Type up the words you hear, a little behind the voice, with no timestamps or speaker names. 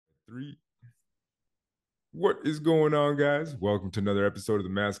Three. What is going on, guys? Welcome to another episode of the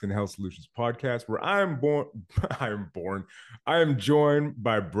Masculine Health Solutions podcast, where I am born. I am joined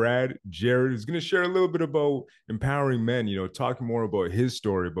by Brad Jarryd, who's going to share a little bit about empowering men. Talking more about his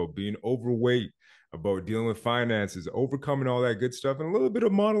story, about being overweight, about dealing with finances, overcoming all that good stuff, and a little bit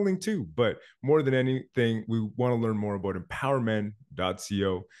of modeling too. But more than anything, we want to learn more about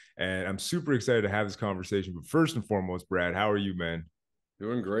empowermen.co. And I'm super excited to have this conversation. But first and foremost, Brad, how are you, man?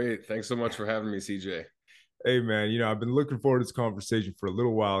 Doing great. Thanks so much for having me, CJ. Hey man, I've been looking forward to this conversation for a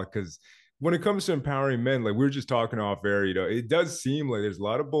little while because when it comes to empowering men, like we were just talking off air, it does seem like there's a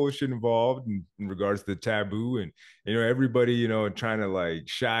lot of bullshit involved in regards to the taboo and everybody, trying to like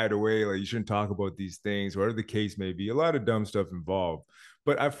shy it away, like you shouldn't talk about these things, whatever the case may be, a lot of dumb stuff involved.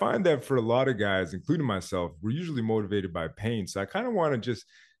 But I find that for a lot of guys, including myself, we're usually motivated by pain. So I kind of want to just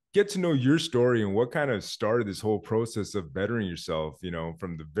get to know your story and what kind of started this whole process of bettering yourself,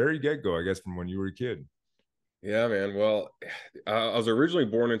 from the very get-go, I guess, from when you were a kid. Yeah, man. Well, I was originally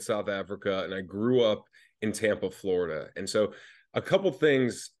born in South Africa and I grew up in Tampa, Florida. And so a couple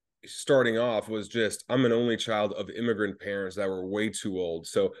things starting off was just I'm an only child of immigrant parents that were way too old.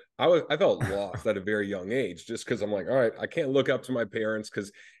 So I felt lost at a very young age just because I'm like, all right, I can't look up to my parents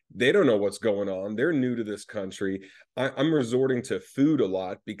because they don't know what's going on. They're new to this country. I'm resorting to food a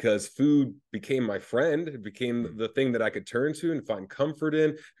lot because food became my friend. It became the thing that I could turn to and find comfort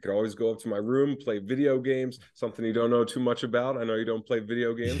in. I could always go up to my room, play video games, something you don't know too much about. I know you don't play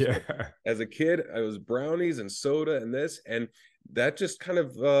video games, Yeah. but as a kid, it was brownies and soda and this. And that just kind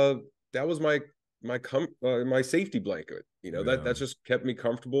of that was my safety blanket. That Yeah. just kept me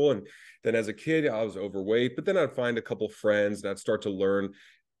comfortable. And then as a kid, I was overweight, but then I'd find a couple friends and I'd start to learn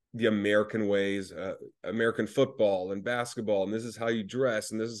the American ways, American football and basketball, and this is how you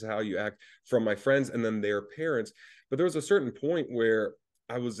dress and this is how you act from my friends and then their parents. But there was a certain point where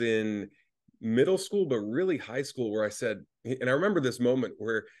I was in middle school, but really high school, where I said, and I remember this moment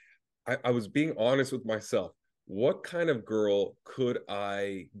where I was being honest with myself. What kind of girl could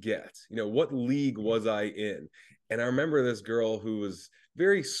I get? What league was I in? And I remember this girl who was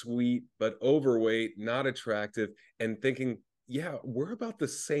very sweet, but overweight, not attractive, and thinking, yeah, we're about the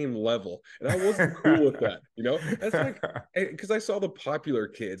same level. And I wasn't cool with that. That's like, because I saw the popular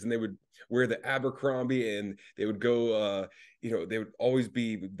kids and they would wear the Abercrombie and they would go, they would always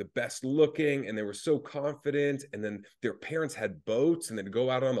be the best looking and they were so confident. And then their parents had boats and they'd go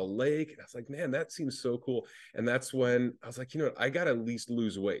out on the lake. And I was like, man, that seems so cool. And that's when I was like, I got to at least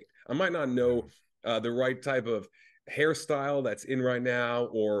lose weight. I might not know the right type of hairstyle that's in right now,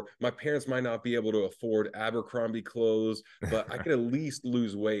 or my parents might not be able to afford Abercrombie clothes, but I could at least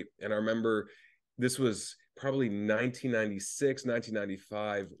lose weight. And I remember this was probably 1996,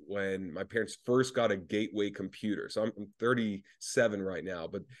 1995 when my parents first got a gateway computer. So I'm 37 right now,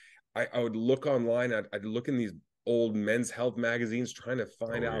 but I would look online, I'd look in these old men's health magazines trying to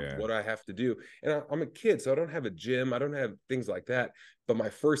find Oh out yeah. what I have to do. And I'm a kid, so I don't have a gym, I don't have things like that. But my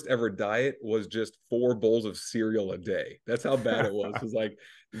first ever diet was just 4 bowls of cereal a day. That's how bad it was. It was like,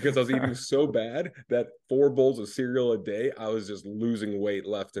 because I was eating so bad that 4 bowls of cereal a day, I was just losing weight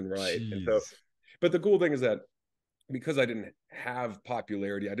left and right. And so, Jeez. but the cool thing is that because I didn't have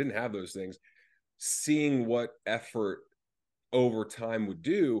popularity, I didn't have those things, seeing what effort over time would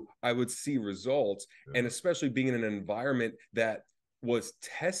do, I would see results. And especially being in an environment that was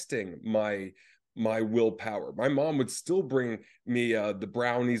testing my willpower. My mom would still bring me the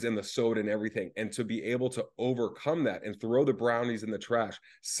brownies and the soda and everything. And to be able to overcome that and throw the brownies in the trash,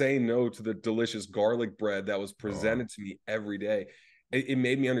 say no to the delicious garlic bread that was Oh, presented to me every day, it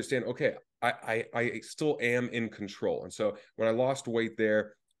made me understand, okay, I still am in control. And so when I lost weight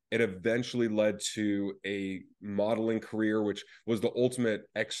there, it eventually led to a modeling career, which was the ultimate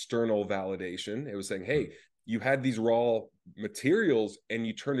external validation. It was saying, hey, you had these raw materials and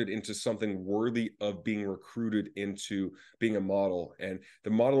you turned it into something worthy of being recruited into being a model. And the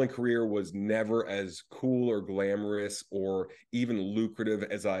modeling career was never as cool or glamorous or even lucrative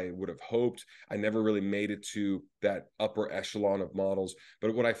as I would have hoped. I never really made it to that upper echelon of models.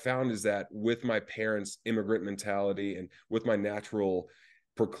 But what I found is that with my parents' immigrant mentality and with my natural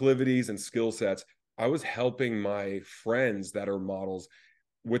proclivities and skill sets, I was helping my friends that are models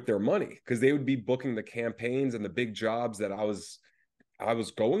with their money because they would be booking the campaigns and the big jobs that I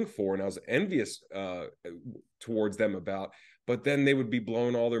was going for, and I was envious towards them about. But then they would be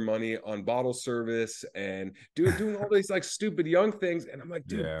blowing all their money on bottle service and doing all these like stupid young things. And I'm like,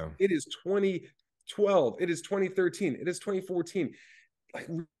 dude, yeah. it is 2012, it is 2013, it is 2014. Like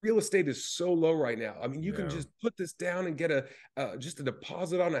real estate is so low right now. I mean, you can Yeah. just put this down and get just a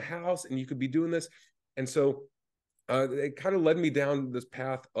deposit on a house, and you could be doing this. And so it kind of led me down this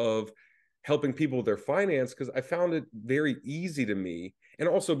path of helping people with their finance, because I found it very easy to me. And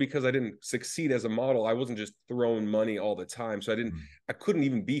also because I didn't succeed as a model, I wasn't just throwing money all the time. So Mm. I couldn't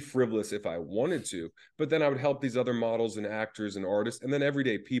even be frivolous if I wanted to. But then I would help these other models and actors and artists, and then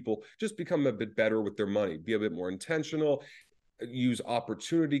everyday people just become a bit better with their money, be a bit more intentional, use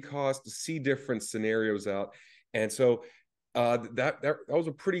opportunity cost to see different scenarios out. And so that was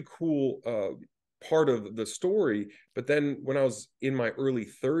a pretty cool part of the story. But then when I was in my early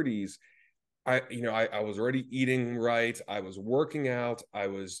 30s, I was already eating right. I was working out. I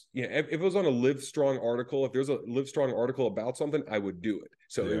was, if it was on a Live Strong article, if there's a Live Strong article about something, I would do it.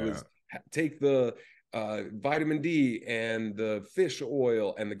 So it Yeah. was take the vitamin D and the fish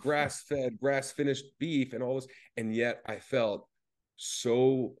oil and the grass-fed, grass-finished beef and all this. And yet I felt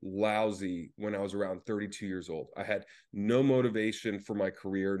so lousy when I was around 32 years old. I had no motivation for my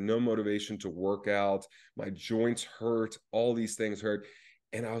career, no motivation to work out. My joints hurt, all these things hurt.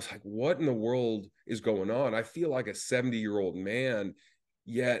 And I was like, what in the world is going on? I feel like a 70-year-old man,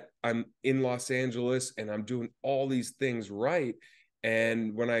 yet I'm in Los Angeles and I'm doing all these things right.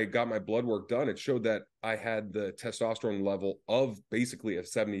 And when I got my blood work done, it showed that I had the testosterone level of basically a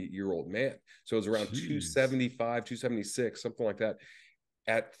 70-year-old man. So it was around Jeez. 275, 276, something like that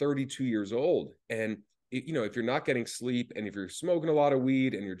at 32 years old. And if you're not getting sleep, and if you're smoking a lot of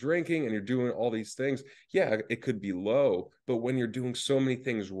weed and you're drinking and you're doing all these things, yeah, it could be low. But when you're doing so many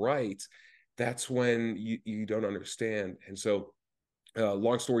things right, that's when you don't understand. And so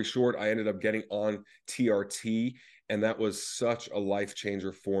long story short, I ended up getting on TRT, and that was such a life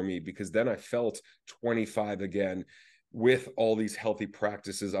changer for me, because then I felt 25 again with all these healthy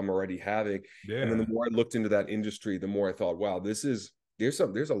practices I'm already having. And then the Yeah. more I looked into that industry, the more I thought, wow, there's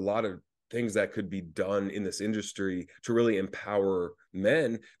a lot of things that could be done in this industry to really empower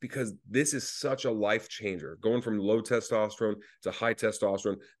men, because this is such a life changer, going from low testosterone to high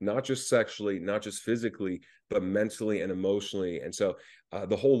testosterone, not just sexually, not just physically, but mentally and emotionally. And so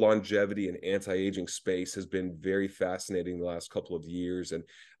the whole longevity and anti-aging space has been very fascinating the last couple of years. And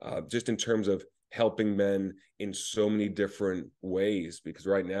just in terms of helping men in so many different ways, because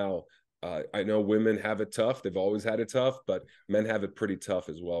right now I know women have it tough. They've always had it tough, but men have it pretty tough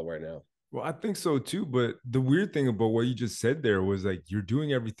as well right now. Well, I think so too. But the weird thing about what you just said there was like you're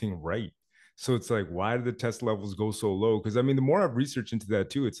doing everything right. So it's like, why do the test levels go so low? Because I mean, the more I've researched into that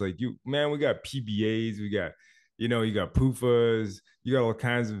too, it's like man, we got PBAs, we got, you got PUFAs, you got all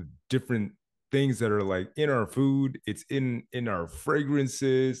kinds of different things that are like in our food. It's in our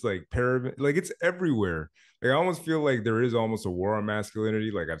fragrances, like paraben, like it's everywhere. Like I almost feel like there is almost a war on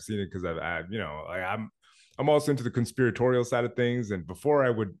masculinity. Like I've seen it because like I'm also into the conspiratorial side of things. And before I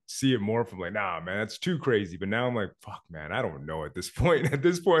would see it more from like, nah, man, that's too crazy. But now I'm like, fuck, man, I don't know at this point. At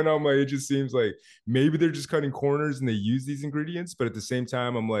this point, I'm like, it just seems like maybe they're just cutting corners and they use these ingredients. But at the same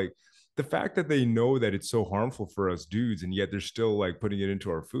time, I'm like, the fact that they know that it's so harmful for us dudes and yet they're still like putting it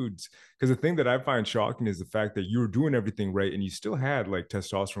into our foods. Because the thing that I find shocking is the fact that you were doing everything right and you still had like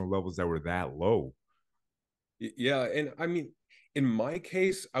testosterone levels that were that low. Yeah, and I mean, in my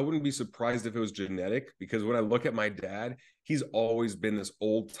case, I wouldn't be surprised if it was genetic, because when I look at my dad, he's always been this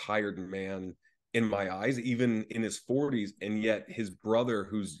old, tired man in my eyes, even in his 40s. And yet his brother,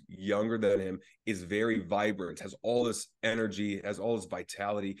 who's younger than him, is very vibrant, has all this energy, has all this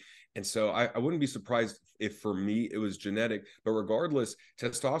vitality. And so I wouldn't be surprised if for me it was genetic. But regardless,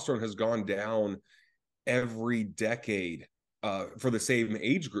 testosterone has gone down every decade for the same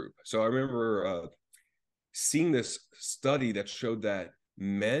age group. So I remember seeing this study that showed that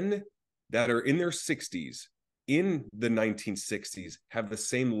men that are in their 60s in the 1960s have the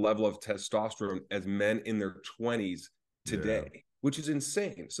same level of testosterone as men in their 20s Yeah. today, which is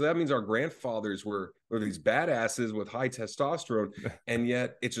insane. So that means our grandfathers were these badasses with high testosterone, and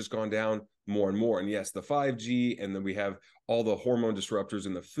yet it's just gone down more and more. And yes, the 5G, and then we have all the hormone disruptors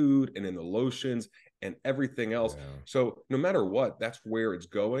in the food and in the lotions and everything else. Yeah. So no matter what, that's where it's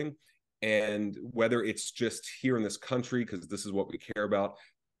going. And whether it's just here in this country, because this is what we care about,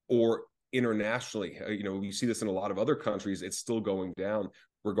 or internationally, you see this in a lot of other countries, it's still going down.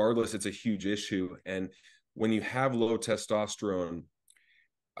 Regardless, it's a huge issue. And when you have low testosterone,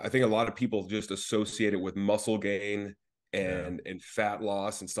 I think a lot of people just associate it with muscle gain Yeah. and fat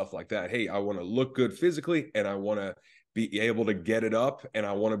loss and stuff like that. Hey, I want to look good physically, and I want to be able to get it up, and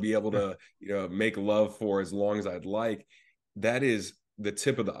I want to be able to make love for as long as I'd like. That is the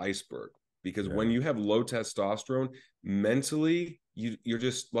tip of the iceberg, because when Yeah. you have low testosterone, mentally you're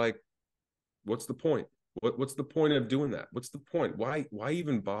just like, what's the point? What's the point of doing that? What's the point? Why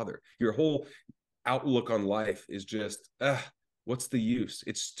even bother? Your whole outlook on life is just what's the use?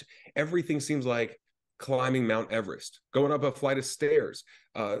 It's everything seems like climbing Mount Everest, going up a flight of stairs,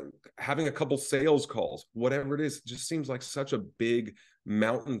 having a couple sales calls, whatever it is, just seems like such a big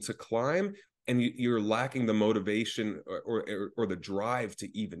mountain to climb. And you're lacking the motivation or the drive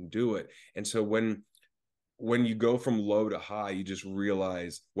to even do it. And so when you go from low to high, you just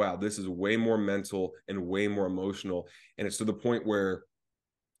realize, wow, this is way more mental and way more emotional. And it's to the point where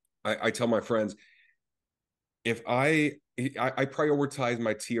I tell my friends, if I prioritize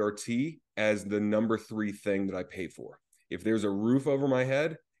my TRT as the number 3 thing that I pay for. If there's a roof over my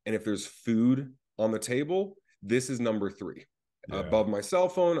head and if there's food on the table, this is number 3. Yeah. Above my cell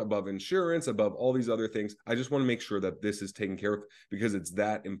phone, above insurance, above all these other things. I just want to make sure that this is taken care of because it's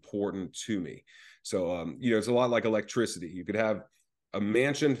that important to me. So, it's a lot like electricity. You could have a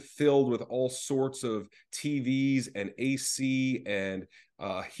mansion filled with all sorts of TVs and AC and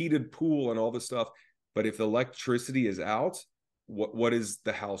heated pool and all this stuff. But if the electricity is out, what is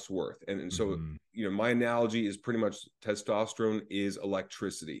the house worth? And so, my analogy is pretty much testosterone is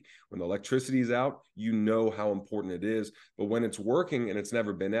electricity. When the electricity is out, you know how important it is. But when it's working and it's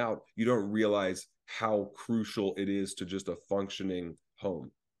never been out, you don't realize how crucial it is to just a functioning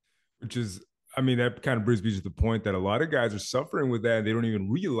home. Which is, that kind of brings me to the point that a lot of guys are suffering with that. They don't even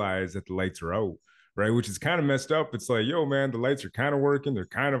realize that the lights are out. Right, which is kind of messed up. It's like, yo, man, the lights are kind of working, they're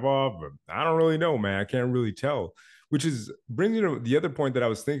kind of off, but I don't really know, man. I can't really tell. Which is brings me to the other point that I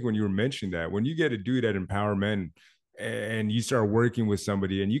was thinking when you were mentioning that. When you get a dude at Empower Men and you start working with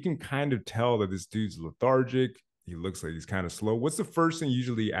somebody and you can kind of tell that this dude's lethargic, he looks like he's kind of slow. What's the first thing you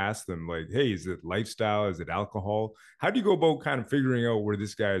usually ask them? Like, hey, is it lifestyle? Is it alcohol? How do you go about kind of figuring out where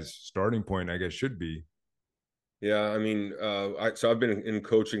this guy's starting point, I guess, should be? Yeah, so I've been in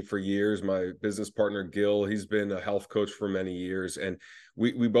coaching for years. My business partner, Gil, he's been a health coach for many years. And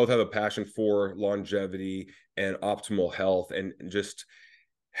we both have a passion for longevity and optimal health and just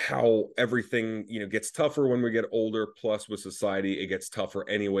how everything, gets tougher when we get older. Plus with society, it gets tougher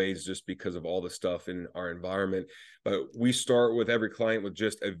anyways, just because of all the stuff in our environment. But we start with every client with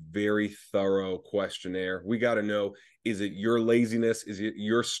just a very thorough questionnaire. We got to know, is it your laziness? Is it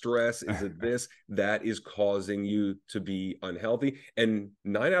your stress? Is it this that is causing you to be unhealthy? And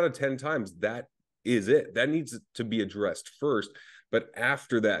 9 out of 10 times, that is it. That needs to be addressed first. But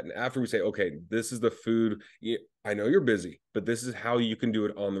after that, and after we say, okay, this is the food, I know you're busy, but this is how you can do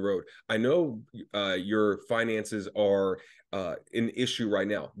it on the road. I know your finances are an issue right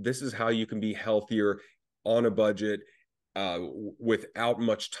now. This is how you can be healthier on a budget without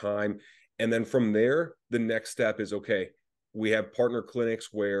much time. And then from there, the next step is, okay, we have partner clinics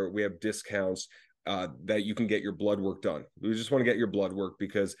where we have discounts that you can get your blood work done. We just want to get your blood work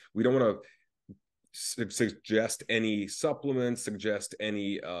because we don't want to suggest any supplements, suggest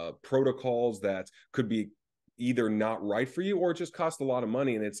any protocols that could be either not right for you or just cost a lot of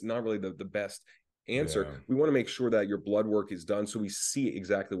money and it's not really the best answer. Yeah. We want to make sure that your blood work is done so we see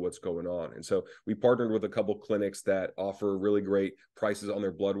exactly what's going on. And so we partnered with a couple clinics that offer really great prices on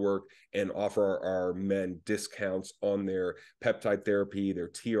their blood work and offer our men discounts on their peptide therapy, their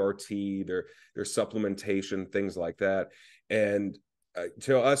TRT, their supplementation, things like that. And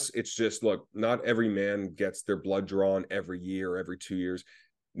to us, it's just, look, not every man gets their blood drawn every year or every 2 years.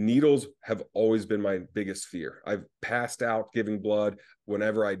 Needles have always been my biggest fear. I've passed out giving blood.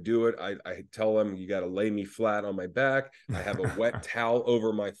 Whenever I do it, I tell them, you got to lay me flat on my back. I have a wet towel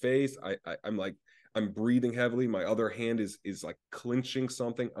over my face. I'm breathing heavily. My other hand is like clenching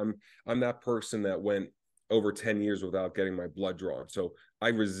something. I'm that person that went over 10 years without getting my blood drawn. So I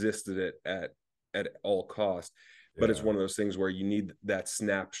resisted it at all costs. But it's one of those things where you need that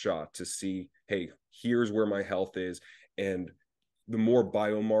snapshot to see, hey, here's where my health is. And the more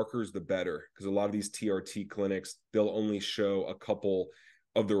biomarkers, the better. Because a lot of these TRT clinics, they'll only show a couple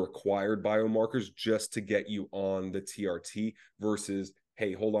of the required biomarkers just to get you on the TRT versus,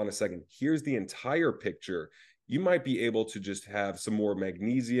 hey, hold on a second. Here's the entire picture. You might be able to just have some more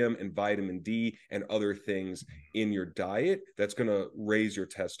magnesium and vitamin D and other things in your diet that's going to raise your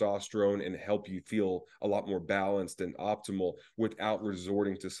testosterone and help you feel a lot more balanced and optimal without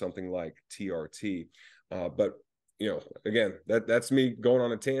resorting to something like TRT. But, again, that's me going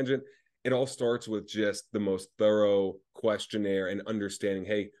on a tangent. It all starts with just the most thorough questionnaire and understanding,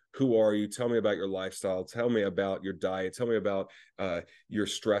 hey, who are you? Tell me about your lifestyle. Tell me about your diet. Tell me about your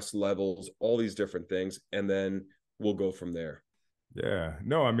stress levels, all these different things. And then we'll go from there. Yeah.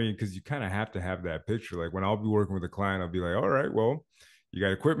 No, because you kind of have to have that picture. Like when I'll be working with a client, I'll be like, all right, well, you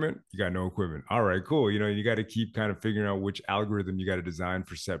got equipment, you got no equipment. All right, cool. You got to keep kind of figuring out which algorithm you got to design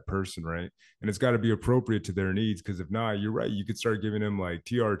for set person, right? And it's got to be appropriate to their needs. Because if not, you're right. You could start giving them like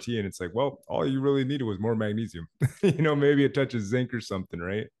TRT, and it's like, well, all you really needed was more magnesium. Maybe a touch of zinc or something,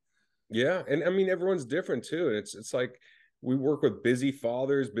 right? Yeah. And I mean, everyone's different too. And it's like we work with busy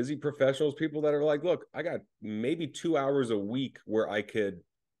fathers, busy professionals, people that are like, look, I got maybe 2 hours a week where I could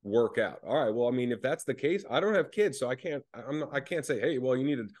work out. All right. Well, I mean, if that's the case, I don't have kids, so I can't say, hey, well, you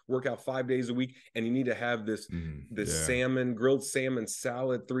need to work out 5 days a week and you need to have this Yeah. salmon, grilled salmon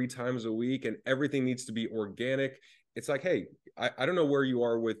salad 3 times a week, and everything needs to be organic. It's like, hey, I don't know where you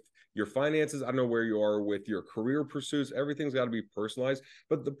are with your finances. I don't know where you are with your career pursuits. Everything's got to be personalized.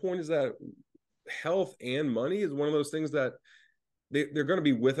 But the point is that health and money is one of those things that they're going to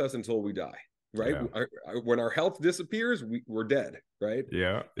be with us until we die, right? Yeah. When our health disappears, we're dead, right?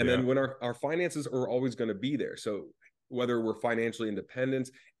 Yeah. And Yeah. then when our finances are always going to be there. So whether we're financially independent,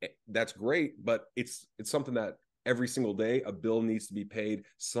 that's great, but it's something that every single day a bill needs to be paid,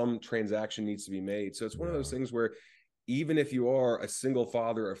 some transaction needs to be made. So it's one of Yeah. those things where even if you are a single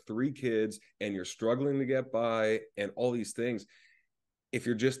father of 3 kids and you're struggling to get by and all these things, if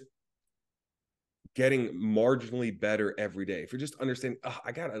you're just getting marginally better every day, if you're just understanding, oh,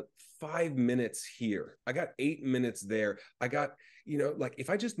 I got 5 minutes here, I got 8 minutes there, I got, like if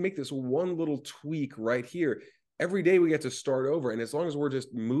I just make this one little tweak right here, every day we get to start over. And as long as we're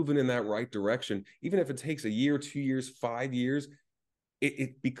just moving in that right direction, even if it takes a year, 2 years, 5 years,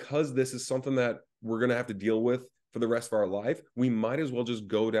 because this is something that we're going to have to deal with for the rest of our life, we might as well just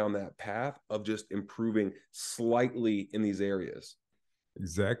go down that path of just improving slightly in these areas.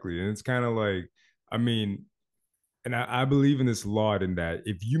 Exactly. And it's kind of like, I mean, and I believe in this a lot in that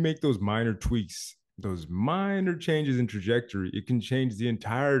if you make those minor tweaks, those minor changes in trajectory, it can change the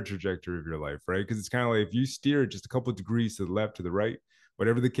entire trajectory of your life, right? Because it's kind of like if you steer just a couple of degrees to the left, to the right,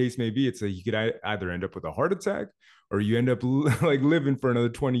 whatever the case may be, it's like you could either end up with a heart attack or you end up like living for another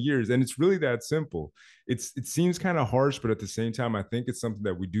 20 years. And it's really that simple. It seems kind of harsh, but at the same time, I think it's something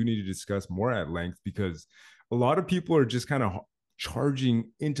that we do need to discuss more at length because a lot of people are just kind of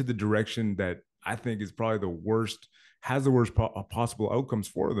charging into the direction that I think is probably the worst, has the worst possible outcomes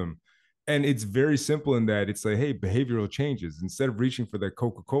for them. And it's very simple in that it's like, hey, behavioral changes. Instead of reaching for that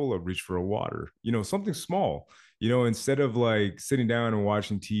Coca-Cola, reach for a water, something small, instead of like sitting down and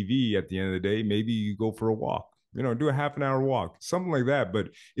watching TV at the end of the day, maybe you go for a walk, do a half an hour walk, something like that. But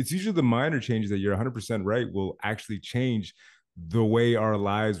it's usually the minor changes that you're 100% right will actually change the way our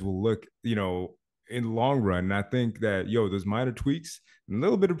lives will look, in the long run. And I think that, those minor tweaks, a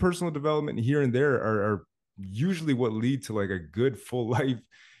little bit of personal development here and there are usually what lead to like a good full life,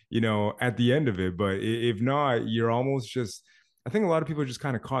 at the end of it. But if not, you're almost just, I think a lot of people are just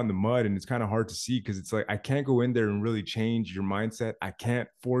kind of caught in the mud and it's kind of hard to see because it's like, I can't go in there and really change your mindset. I can't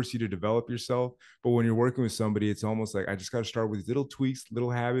force you to develop yourself. But when you're working with somebody, it's almost like I just got to start with little tweaks,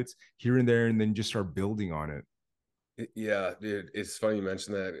 little habits here and there, and then just start building on it. Yeah, dude, it's funny you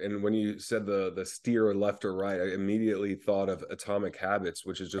mentioned that. And when you said the steer left or right, I immediately thought of Atomic Habits,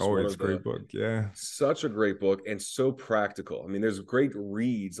 which is just Oh, one it's of a the great book. Yeah. such a great book and so practical. I mean, there's great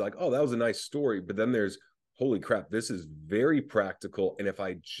reads like, oh, that was a nice story, but then there's holy crap, this is very practical. And if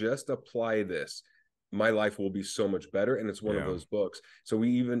I just apply this, my life will be so much better. And it's one of Yeah. those books. So we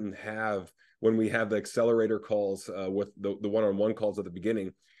even have when we have the accelerator calls with the one-on-one calls at the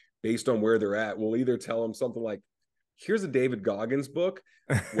beginning, based on where they're at, we'll either tell them something like, here's a David Goggins book,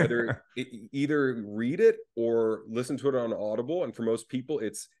 whether either read it or listen to it on Audible. And for most people,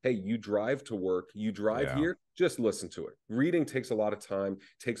 it's, hey, you drive to work, you drive Yeah. here, just listen to it. Reading takes a lot of time,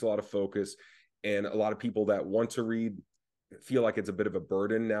 takes a lot of focus. And a lot of people that want to read feel like it's a bit of a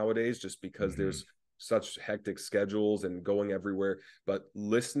burden nowadays just because Mm-hmm. there's such hectic schedules and going everywhere. But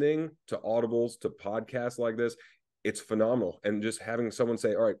listening to audibles, to podcasts like this, it's phenomenal. And just having someone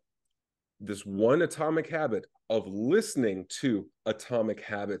say, all right, this one atomic habit of listening to Atomic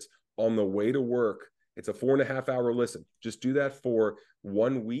Habits on the way to work. It's a 4.5 hour listen. Just do that for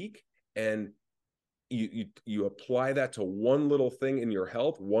 1 week, and you apply that to one little thing in your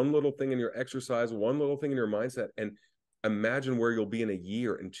health, one little thing in your exercise, one little thing in your mindset, and imagine where you'll be in a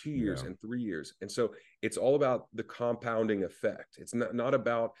year and 2 years Yeah. and 3 years. And so it's all about the compounding effect. It's not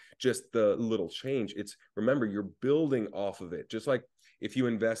about just the little change. It's, remember, you're building off of it. Just like if you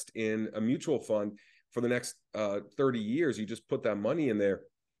invest in a mutual fund for the next 30 years, you just put that money in there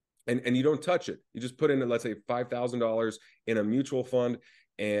and you don't touch it. You just put in, let's say, $5,000 in a mutual fund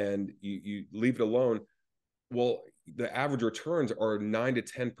and you leave it alone. Well, the average returns are 9 to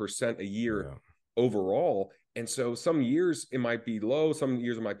 10% a year Yeah. overall. And so some years it might be low, some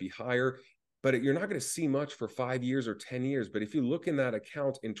years it might be higher, but you're not going to see much for 5 years or 10 years. But if you look in that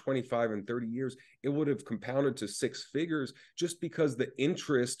account in 25 and 30 years, it would have compounded to 6 figures just because the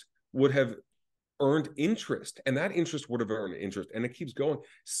interest would have earned interest, and that interest would have earned interest, and it keeps going.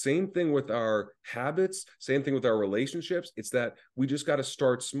 Same thing with our habits, same thing with our relationships. It's that we just got to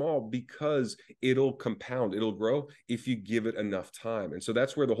start small, because it'll compound, it'll grow if you give it enough time. And so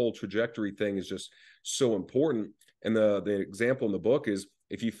that's where the whole trajectory thing is just so important. And the example in the book is,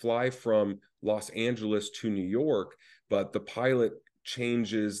 if you fly from Los Angeles to New York, but the pilot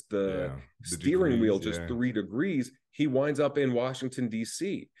changes the The steering wheel degrees, just yeah. 3 degrees, he winds up in Washington,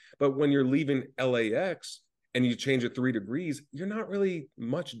 D.C. But when you're leaving LAX and you change it 3 degrees, you're not really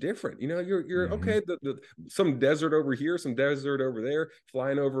much different. You're Mm-hmm. okay. Some desert over here, some desert over there,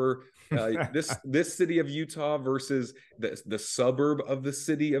 flying over this city of Utah versus the suburb of the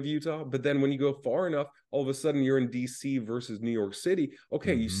city of Utah. But then when you go far enough, all of a sudden you're in DC versus New York City.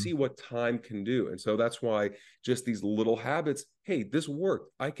 Okay, you Mm-hmm. see what time can do. And so that's why just these little habits, hey, this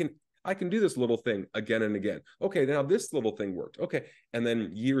worked. I can do this little thing again and again. Okay, now this little thing worked. Okay. And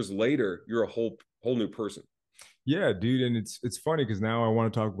then years later, you're a whole new person. Yeah, dude, and it's funny because now I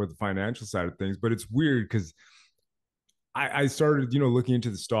want to talk about the financial side of things, but it's weird because I started, looking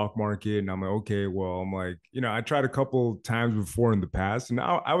into the stock market, and I'm like, okay, well, I'm like, I tried a couple times before in the past, and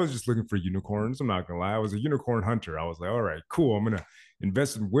I was just looking for unicorns. I'm not gonna lie, I was a unicorn hunter. I was like, all right, cool, I'm gonna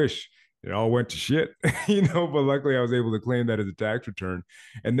invest in Wish. It all went to shit, but luckily I was able to claim that as a tax return.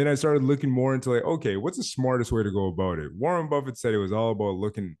 And then I started looking more into like, okay, what's the smartest way to go about it? Warren Buffett said it was all about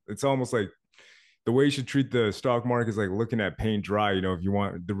looking, it's almost like the way you should treat the stock market is like looking at paint dry, if you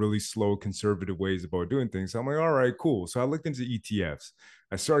want the really slow conservative ways about doing things. So I'm like, all right, cool. So I looked into ETFs.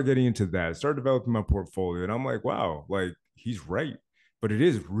 I started getting into that. I started developing my portfolio, and I'm like, wow, like he's right. But it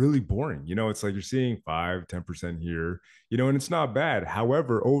is really boring. It's like you're seeing 5, 10% here, and it's not bad.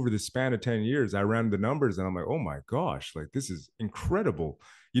 However, over the span of 10 years, I ran the numbers and I'm like, oh my gosh, like this is incredible.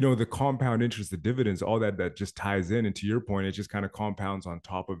 The compound interest, the dividends, all that just ties in. And to your point, it just kind of compounds on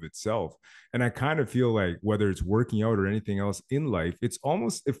top of itself. And I kind of feel like whether it's working out or anything else in life, it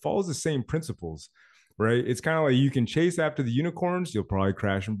follows the same principles, right? It's kind of like you can chase after the unicorns, you'll probably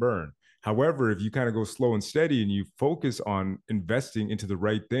crash and burn. However, if you kind of go slow and steady and you focus on investing into the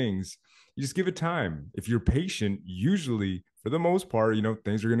right things, you just give it time. If you're patient, usually for the most part,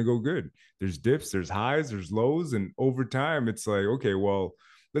 things are going to go good. There's dips, there's highs, there's lows. And over time, it's like, okay, well,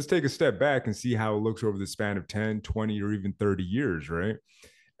 let's take a step back and see how it looks over the span of 10, 20, or even 30 years, right?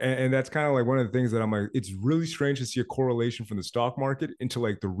 And that's kind of like one of the things that I'm like, it's really strange to see a correlation from the stock market into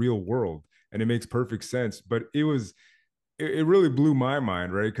like the real world. And it makes perfect sense. But it really blew my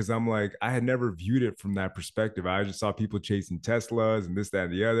mind, right? Because I'm like, I had never viewed it from that perspective. I just saw people chasing Teslas and this, that,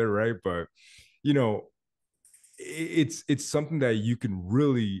 and the other, right? But, you know, it's something that you can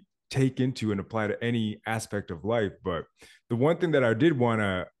really take into and apply to any aspect of life. But the one thing that I did want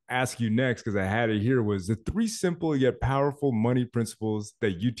to ask you next, because I had it here, was the 3 simple yet powerful money principles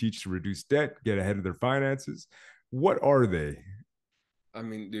that you teach to reduce debt, get ahead of their finances. What are they? I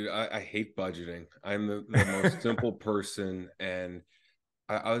mean, dude, I hate budgeting. I'm the most simple person. And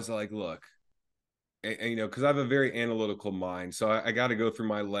I was like, look, because I have a very analytical mind. So I got to go through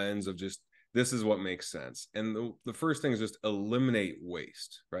my lens of just, this is what makes sense. And the first thing is just eliminate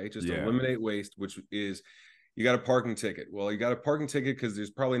waste, right? Just Yeah. eliminate waste, which is, you got a parking ticket. Well, you got a parking ticket because there's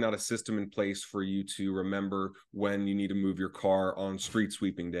probably not a system in place for you to remember when you need to move your car on street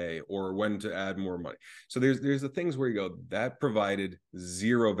sweeping day or when to add more money. So there's the things where you go, that provided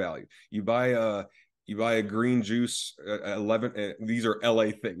zero value. You buy a green juice, 11, these are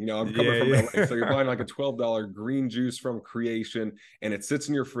LA thing. I'm coming from Yeah, LA. So you're yeah. buying like a $12 green juice from Creation, and it sits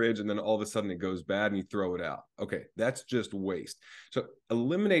in your fridge, and then all of a sudden it goes bad and you throw it out. Okay, that's just waste. So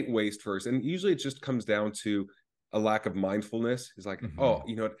eliminate waste first. And usually it just comes down to a lack of mindfulness. It's like, oh, Mhm.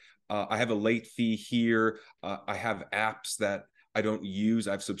 you know what? I have a late fee here. I have apps that I don't use.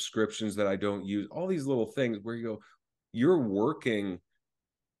 I have subscriptions that I don't use. All these little things where you go, you're working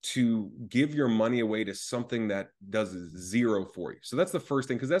to give your money away to something that does zero for you. So that's the first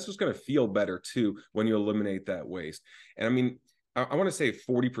thing, because that's just going to feel better too when you eliminate that waste. And I mean, I want to say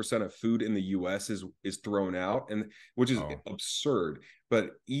 40% of food in the US is thrown out, and which is Oh, absurd.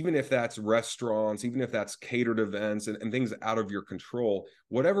 But even if that's restaurants, even if that's catered events and things out of your control,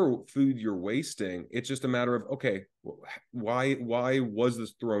 whatever food you're wasting, it's just a matter of, okay, why was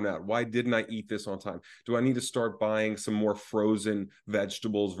this thrown out? Why didn't I eat this on time? Do I need to start buying some more frozen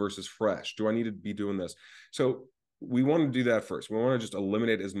vegetables versus fresh? Do I need to be doing this? So we want to do that first. We want to just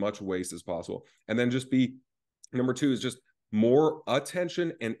eliminate as much waste as possible. And then just be, number two is just more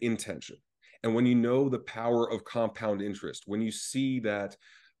attention and intention. And when you know the power of compound interest, when you see that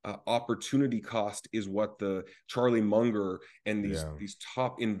opportunity cost is what the Charlie Munger and these yeah. these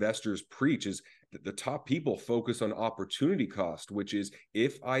top investors preach, is the top people focus on opportunity cost, which is,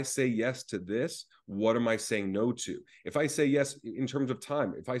 if I say yes to this, what am I saying no to? If I say yes in terms of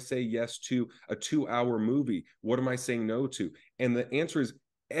time, if I say yes to a 2-hour movie, what am I saying no to? And the answer is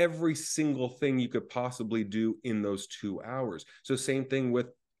every single thing you could possibly do in those 2 hours. So same thing with,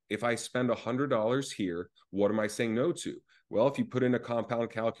 if I spend $100 here, what am I saying no to? Well, if you put in a compound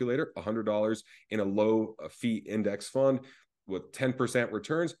calculator, $100 in a low fee index fund with 10%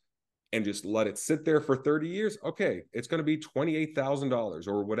 returns, and just let it sit there for 30 years, okay, it's going to be $28,000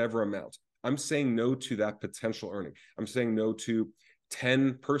 or whatever amount. I'm saying no to that potential earning. I'm saying no to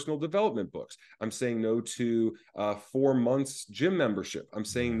 10 personal development books. I'm saying no to 4 months gym membership. I'm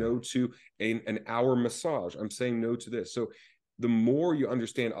saying no to an hour massage. I'm saying no to this. So the more you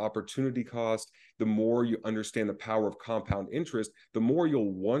understand opportunity cost, the more you understand the power of compound interest, the more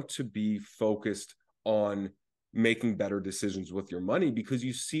you'll want to be focused on making better decisions with your money, because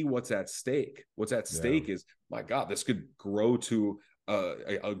you see what's at stake. What's at stake is, my God, this could grow to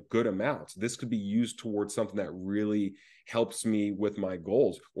a good amount. This could be used towards something that really helps me with my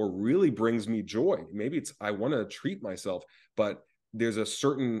goals, or really brings me joy. Maybe it's, I want to treat myself, but there's a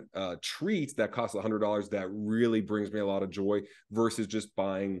certain treat that costs $100 that really brings me a lot of joy, versus just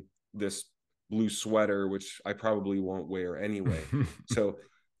buying this blue sweater, which I probably won't wear anyway. So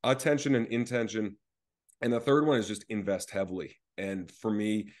attention and intention. And the third one is just invest heavily. And for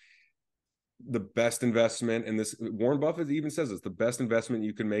me, the best investment, and this, Warren Buffett even says this, the best investment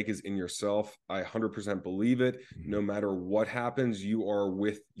you can make is in yourself. I 100% believe it. No matter what happens, you are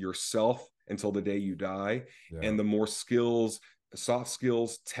with yourself until the day you die. And the more skills, soft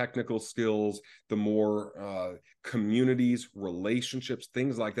skills, technical skills, the more communities, relationships,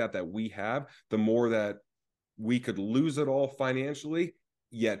 things like that that we have, the more that we could lose it all financially,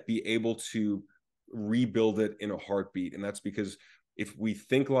 yet be able to rebuild it in a heartbeat. And that's because if we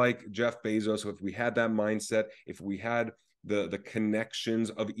think like Jeff Bezos, if we had that mindset, if we had the connections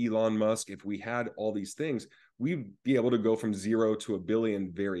of Elon Musk, if we had all these things, we'd be able to go from 0 to $1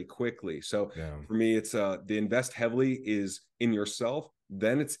 billion very quickly. So for me, it's the invest heavily is in yourself,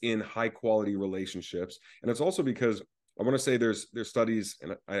 then it's in high quality relationships. And it's also because I want to say there's studies,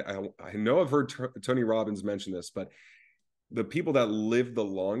 and I know I've heard Tony Robbins mention this, but the people that live the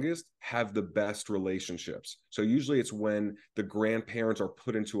longest have the best relationships. So usually it's when the grandparents are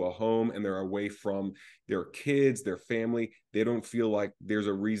put into a home and they're away from their kids, their family. They don't feel like there's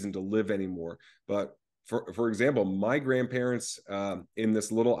a reason to live anymore. But for example, my grandparents in this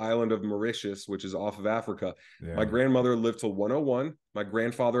little island of Mauritius, which is off of Africa, my grandmother lived till 101, my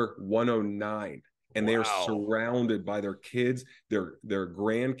grandfather 109. And they are surrounded by their kids, their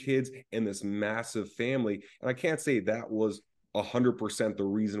grandkids, and this massive family. And I can't say that was 100% the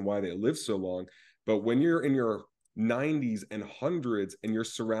reason why they live so long. But when you're in your 90s and hundreds and you're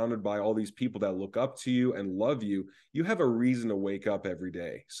surrounded by all these people that look up to you and love you, you have a reason to wake up every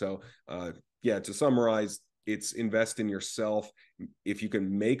day. So to summarize, it's invest in yourself. If you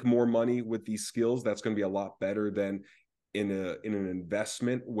can make more money with these skills, that's going to be a lot better than in an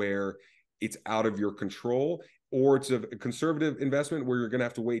investment where it's out of your control, or it's a conservative investment where you're going to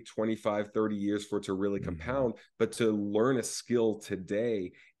have to wait 25, 30 years for it to really compound. But to learn a skill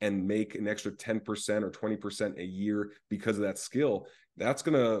today and make an extra 10% or 20% a year because of that skill, that's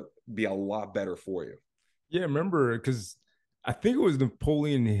going to be a lot better for you. Yeah, remember, because I think it was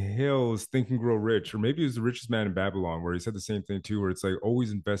Napoleon Hill's Think and Grow Rich, or maybe it was The Richest Man in Babylon, where he said the same thing too, where it's like,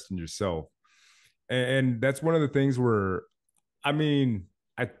 always invest in yourself. And that's one of the things where, I mean,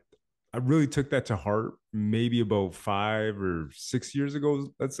 I really took that to heart maybe about 5 or 6 years ago,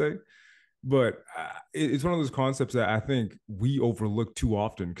 let's say. But it's one of those concepts that I think we overlook too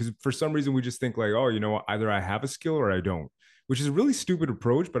often, because for some reason we just think like, oh, you know what, either I have a skill or I don't, which is a really stupid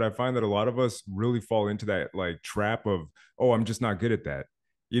approach. But I find that a lot of us really fall into that like trap of, oh, I'm just not good at that,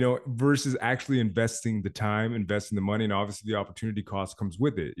 versus actually investing the time, investing the money. And obviously the opportunity cost comes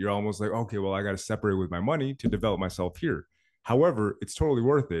with it. You're almost like, okay, well, I got to separate with my money to develop myself here. However, it's totally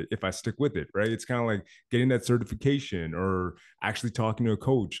worth it if I stick with it, right? It's kind of like getting that certification, or actually talking to a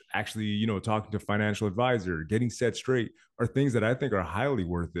coach, actually, talking to a financial advisor, getting set straight, are things that I think are highly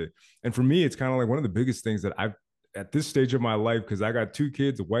worth it. And for me, it's kind of like one of the biggest things that I've, at this stage of my life, because I got 2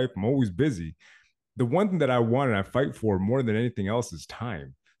 kids, a wife, I'm always busy. The one thing that I want and I fight for more than anything else is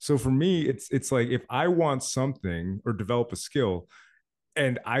time. So for me, it's like, if I want something or develop a skill,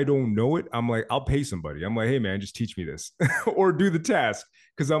 and I don't know it, I'm like, I'll pay somebody. I'm like, hey man, just teach me this or do the task.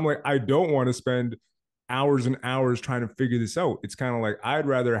 Cause I'm like, I don't want to spend hours and hours trying to figure this out. It's kind of like, I'd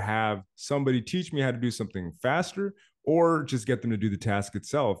rather have somebody teach me how to do something faster, or just get them to do the task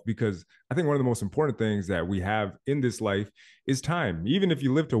itself. Because I think one of the most important things that we have in this life is time. Even if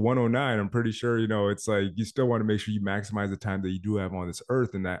you live to 109, I'm pretty sure, it's like you still want to make sure you maximize the time that you do have on this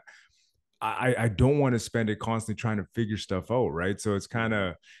earth, and that I don't want to spend it constantly trying to figure stuff out, right? So it's kind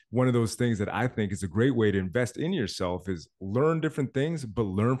of one of those things that I think is a great way to invest in yourself is learn different things, but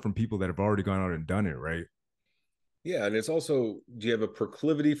learn from people that have already gone out and done it, right? Yeah, and it's also, do you have a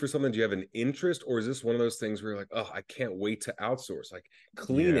proclivity for something? Do you have an interest, or is this one of those things where you're like, oh, I can't wait to outsource, like Yeah.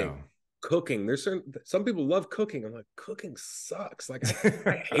 cleaning, cooking? There's some people love cooking. I'm like, cooking sucks. Like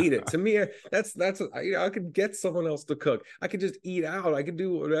I hate it. To me, I could get someone else to cook. I could just eat out. I could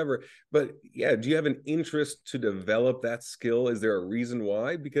do whatever. But yeah, do you have an interest to develop that skill? Is there a reason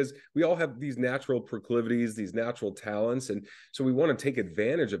why? Because we all have these natural proclivities, these natural talents, and so we want to take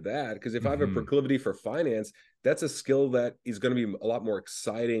advantage of that. Because if I have a Mm-hmm. proclivity for finance, that's a skill that is going to be a lot more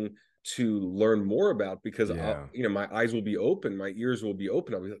exciting to learn more about, because Yeah. my eyes will be open, my ears will be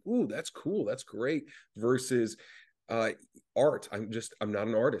open. I'll be like, ooh, that's cool, that's great. Versus uh, art. I'm not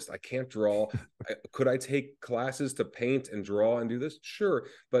an artist. I can't draw. Could I take classes to paint and draw and do this? Sure,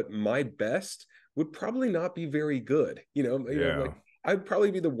 but my best would probably not be very good. Like Yeah. I'd probably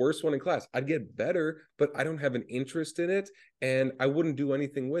be the worst one in class. I'd get better, but I don't have an interest in it, and I wouldn't do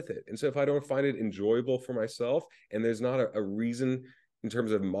anything with it. And so if I don't find it enjoyable for myself, and there's not a reason in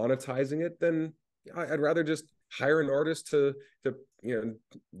terms of monetizing it, then I'd rather just hire an artist to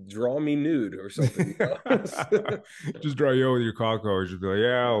draw me nude or something. Just draw you out with your cockroach. Just be like,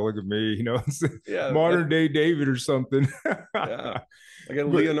 yeah, look at me, Yeah, modern day David or something. yeah. I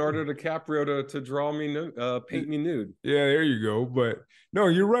got But Leonardo DiCaprio to draw me nude, paint me nude. yeah, there you go. But no,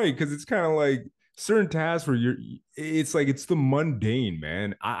 you're right, because it's kind of like certain tasks where it's like it's the mundane,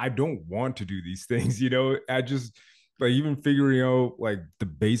 man. I don't want to do these things, I just like even figuring out like the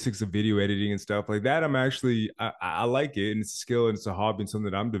basics of video editing and stuff like that. I like it, and it's a skill and it's a hobby and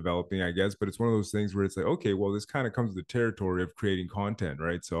something that I'm developing, I guess. But it's one of those things where it's like, okay, well, this kind of comes with the territory of creating content,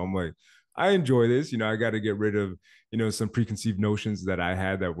 right? So I'm like, I enjoy this. I got to get rid of some preconceived notions that I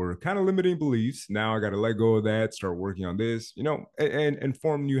had that were kind of limiting beliefs. Now I got to let go of that, start working on this, and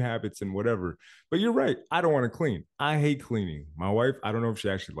form new habits and whatever. But you're right. I don't want to clean. I hate cleaning. My wife, I don't know if she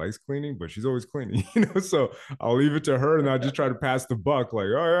actually likes cleaning, but she's always cleaning, So I'll leave it to her and I'll just try to pass the buck like,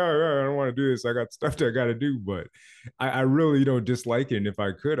 oh, yeah, I don't want to do this. I got stuff that I got to do. But I really don't dislike it. And if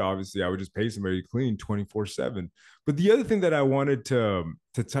I could, obviously, I would just pay somebody to clean 24/7. But the other thing that I wanted to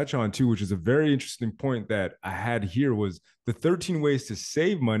touch on too, which is a very interesting point that I had here, was the 13 ways to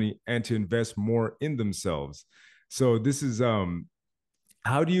save money and to invest more in themselves. So this is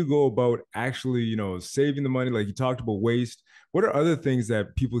how do you go about actually, saving the money? Like you talked about waste. What are other things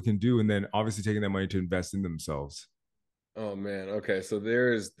that people can do? And then obviously taking that money to invest in themselves. Oh man. Okay. So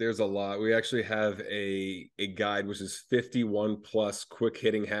there's a lot. We actually have a guide which is 51 plus quick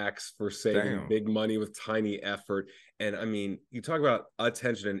hitting hacks for saving Damn. big money with tiny effort. And I mean, you talk about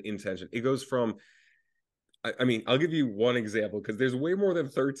attention and intention. It goes from I mean, I'll give you one example because there's way more than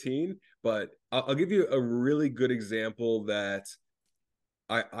 13, but I'll give you a really good example that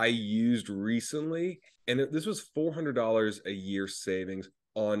I used recently, and this was $400 a year savings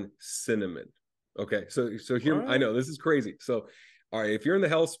on cinnamon. Okay, so here I What? know this is crazy. So, all right, if you're in the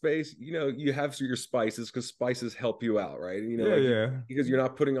health space, you have your spices because spices help you out, right? Yeah, yeah. Because you're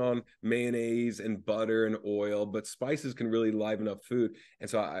not putting on mayonnaise and butter and oil, but spices can really liven up food. And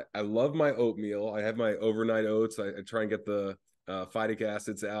so I love my oatmeal. I have my overnight oats. I try and get the phytic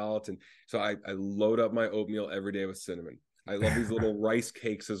acids out, and so I load up my oatmeal every day with cinnamon. I love these little rice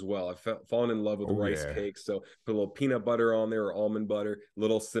cakes as well. I've fallen in love with Oh rice yeah. cakes. So put a little peanut butter on there or almond butter,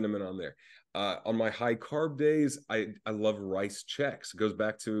 little cinnamon on there. On my high carb days, I love rice checks. It goes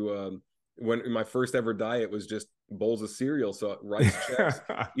back to when my first ever diet was just bowls of cereal. So rice checks,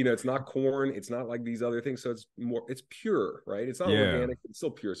 it's not corn, it's not like these other things. So it's pure, right? It's not Yeah. organic, it's still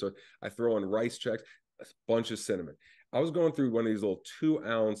pure. So I throw in rice checks, a bunch of cinnamon. I was going through one of these little 2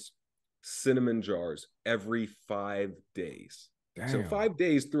 ounce cinnamon jars every 5 days. So Damn. 5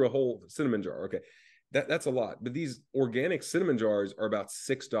 days through a whole cinnamon jar. Okay. That's a lot. But these organic cinnamon jars are about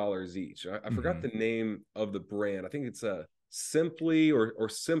 $6 each. I forgot the Mm-hmm. name of the brand. I think it's a Simply or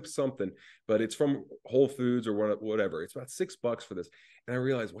Simp something, but it's from Whole Foods or whatever. It's about $6 for this. And I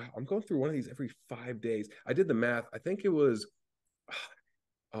realized, wow, I'm going through one of these every 5 days. I did the math. I think it was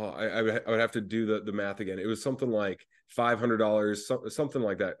I would have to do the math again. It was something like $500, something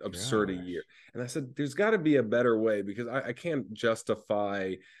like that, absurd a year. Gosh. And I said, there's got to be a better way because I can't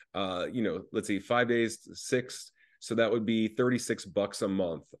justify, let's see, 5 days, six. So that would be $36 a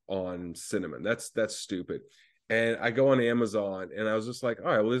month on cinnamon. That's stupid. And I go on Amazon and I was just like, all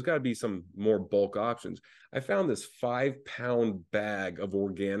right, well, there's got to be some more bulk options. I found this 5 pound bag of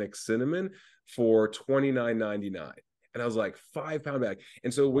organic cinnamon for $29.99. And I was like, 5 pound bag.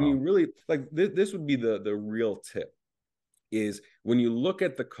 And so when you Wow. really like this would be the real tip is when you look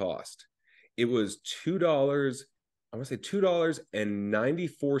at the cost, it was $2, I want to say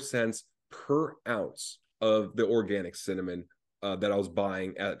 $2.94 per ounce of the organic cinnamon that I was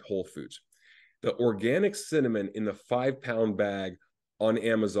buying at Whole Foods. The organic cinnamon in the 5 pound bag on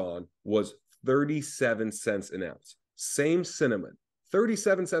Amazon was 37 cents an ounce. Same cinnamon,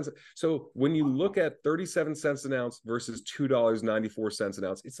 37 cents. So when you look at 37 cents an ounce versus $2.94 an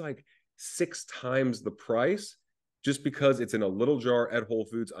ounce, it's like 6 times the price just because it's in a little jar at Whole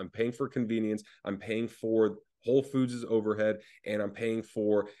Foods. I'm paying for convenience. I'm paying for Whole Foods' overhead, and I'm paying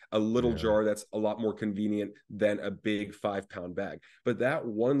for a little Yeah. jar that's a lot more convenient than a big 5 pound bag. But that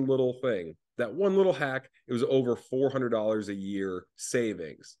one little thing, that one little hack, it was over $400 a year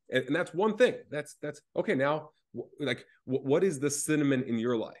savings. And that's one thing. That's okay. Now, like, what is the cinnamon in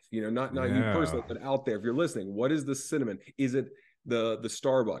your life? You know, not you personally, Yeah. but out there, if you're listening, what is the cinnamon? Is it the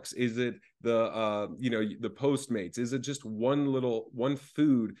Starbucks? Is it the the Postmates? Is it just one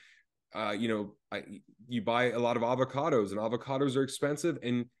food? You buy a lot of avocados, and avocados are expensive,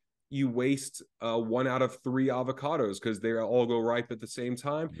 and you waste 1 out of 3 avocados because they all go ripe at the same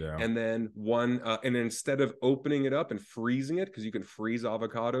time. Yeah. And then and instead of opening it up and freezing it, because you can freeze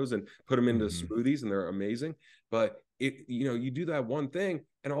avocados and put them into Hmm. smoothies, and they're amazing. But you do that one thing,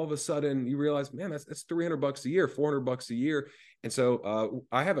 and all of a sudden you realize, man, that's $300 a year, $400 a year. And so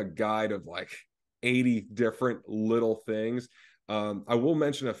I have a guide of like 80 different little things. I will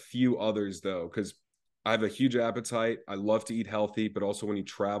mention a few others though, because I have a huge appetite. I love to eat healthy, but also when you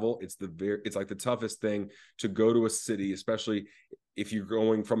travel, it's like the toughest thing to go to a city, especially if you're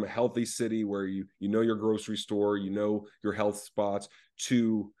going from a healthy city where you know your grocery store, you know your health spots,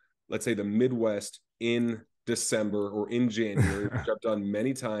 to let's say the Midwest in December or in January, which I've done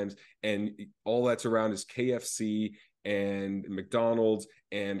many times, and all that's around is KFC and McDonald's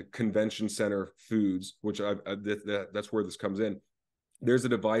and convention center foods, which that's where this comes in. There's a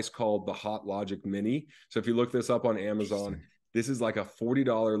device called the Hot Logic Mini. So if you look this up on Amazon, Interesting. this is like a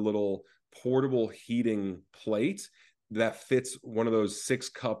 $40 little portable heating plate that fits one of those 6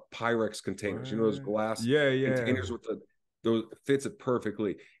 cup Pyrex containers. You know those What? glass Yeah, yeah. containers with those, fits it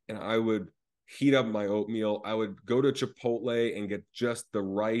perfectly. And I would heat up my oatmeal. I would go to Chipotle and get just the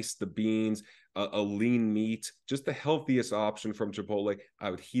rice, the beans, a lean meat, just the healthiest option from Chipotle. I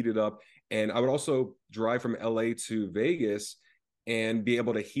would heat it up, and I would also drive from LA to Vegas and be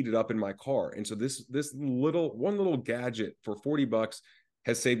able to heat it up in my car. And so this little gadget for $40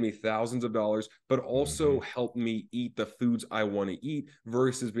 has saved me thousands of dollars, but also Hmm. helped me eat the foods I want to eat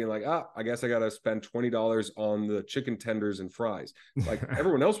versus being like, I guess I got to spend $20 on the chicken tenders and fries. Like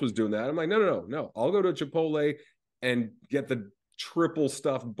everyone else was doing that. I'm like, no. I'll go to Chipotle and get the triple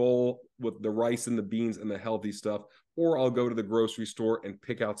stuffed bowl with the rice and the beans and the healthy stuff, or I'll go to the grocery store and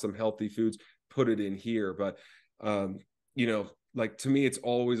pick out some healthy foods, put it in here. But um, like to me, it's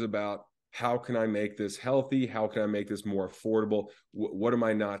always about how can I make this healthy? How can I make this more affordable? What am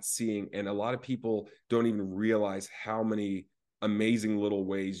I not seeing? And a lot of people don't even realize how many amazing little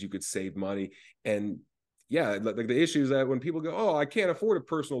ways you could save money. And yeah, like the issue is that when people go, oh, I can't afford a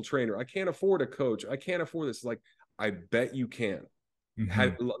personal trainer, I can't afford a coach, I can't afford this. Like, I bet you can. Hmm.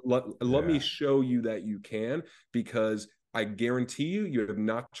 Let me Yeah. show you that you can, because I guarantee you have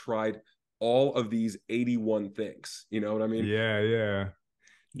not tried all of these 81 things. You know what I mean? Yeah, yeah.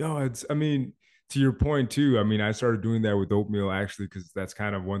 No, I mean, to your point too. I mean, I started doing that with oatmeal actually, because that's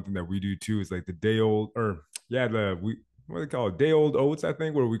kind of one thing that we do too, is like the day old, or yeah, what do they call it? Day old oats, I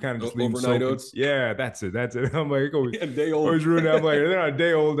think, where we kind of just leave them Overnight soaking. oats. Yeah, that's it. That's it. I'm like, Yeah, day old. always ruined it. I'm like, they're not a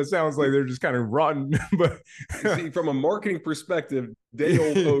day old. That sounds like they're just kind of rotten. But See, from a marketing perspective, day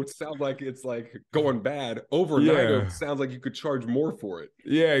old oats sound like it's like going bad. Overnight yeah, oats sounds like you could charge more for it.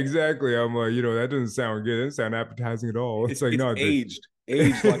 yeah, exactly. I'm like, that doesn't sound good. It doesn't sound appetizing at all. It's It's like, it's no, aged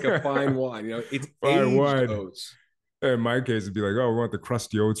like a fine wine. It's fine aged wine. oats. In my case, it'd be like, oh, we want the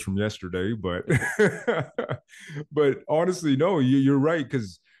crusty oats from yesterday. But but honestly, no, you're right.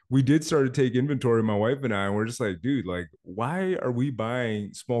 Because we did start to take inventory, my wife and I, and we're just like, dude, like, why are we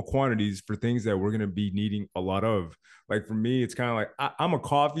buying small quantities for things that we're gonna be needing a lot of? Like for me, it's kind of like I'm a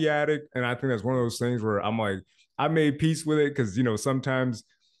coffee addict, and I think that's one of those things where I'm like, I made peace with it because sometimes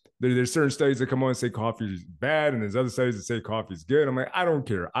there's certain studies that come on and say coffee is bad, and there's other studies that say coffee is good. I'm like, I don't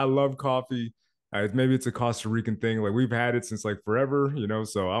care. I love coffee. Maybe it's a Costa Rican thing. Like we've had it since like forever, you know.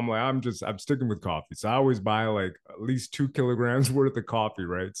 So I'm like, I'm sticking with coffee. So I always buy like at least 2 kilograms worth of coffee,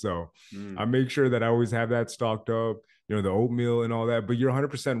 right? So I Mm. make sure that I always have that stocked up, you know, the oatmeal and all that. But you're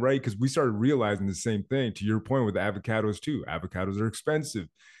 100% right because we started realizing the same thing. To your point with the avocados too. Avocados are expensive,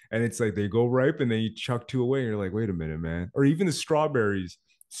 and it's like they go ripe and then you chuck two away, and you're like, wait a minute, man. Or even the strawberries.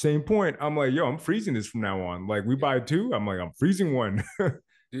 Same point. I'm like, yo, I'm freezing this from now on. Like we Yeah, buy two. I'm like, I'm freezing one.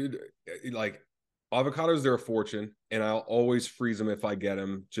 dude, like avocados, they're a fortune, and I'll always freeze them if I get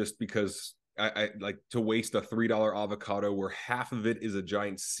them, just because I like to waste a $3 avocado where half of it is a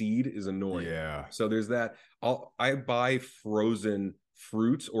giant seed is annoying. Yeah. So there's that. I buy frozen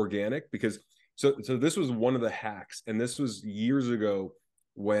fruits organic because so this was one of the hacks, and this was years ago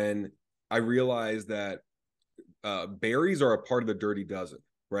when I realized that berries are a part of the dirty dozen,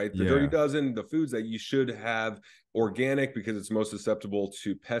 right? The dirty Yeah. dozen, the foods that you should have organic because it's most susceptible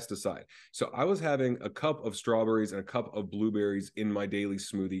to pesticide. So I was having a cup of strawberries and a cup of blueberries in my daily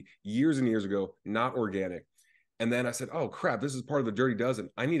smoothie years and years ago, not organic. And then I said, oh crap, this is part of the dirty dozen.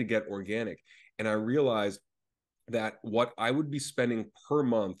 I need to get organic. And I realized that what I would be spending per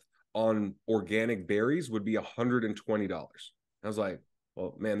month on organic berries would be $120. I was like,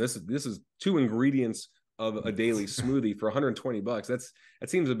 well, man, this is two ingredients of a daily smoothie for $120. That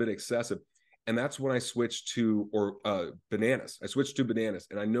seems a bit excessive. And that's when I switched to bananas. I switched to bananas,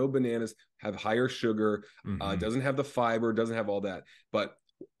 and I know bananas have higher sugar, Mm-hmm. doesn't have the fiber, doesn't have all that. But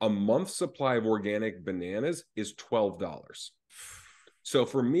a month's supply of organic bananas is $12. So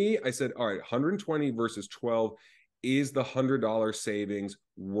for me, I said, all right, 120 versus 12, is the $100 savings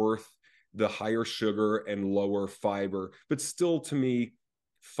worth the higher sugar and lower fiber? But still, to me,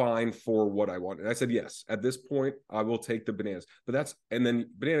 fine for what I want. And I said, yes, at this point, I will take the bananas. But and then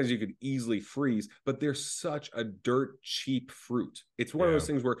bananas you could easily freeze, but they're such a dirt cheap fruit. It's one of Yeah. those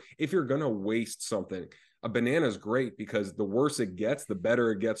things where if you're going to waste something, a banana is great because the worse it gets, the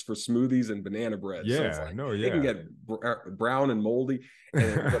better it gets for smoothies and banana bread. So it's Yeah. like No, it can yeah. get brown and moldy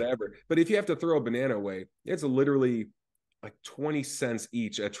and whatever. But if you have to throw a banana away, it's literally like 20 cents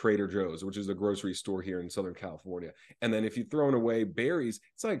each at Trader Joe's, which is a grocery store here in Southern California. And then if you throw away berries,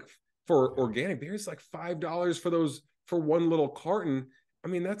 it's like for organic berries, like $5 for those for one little carton. I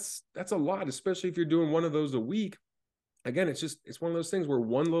mean, that's a lot, especially if you're doing one of those a week. Again, it's one of those things where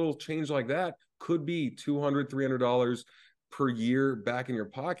one little change like that could be $200, $300 per year back in your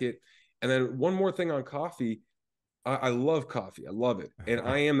pocket. And then one more thing on coffee. I love coffee. I love it. And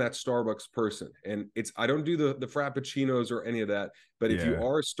I am that Starbucks person. And I don't do the Frappuccinos or any of that. But if you Yeah.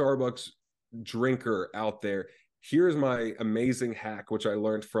 are a Starbucks drinker out there, here's my amazing hack, which I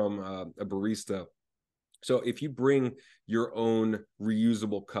learned from a barista. So if you bring your own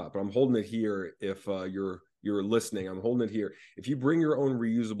reusable cup, I'm holding it here. If you're listening, I'm holding it here. If you bring your own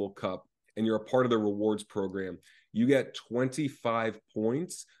reusable cup and you're a part of the rewards program, you get 25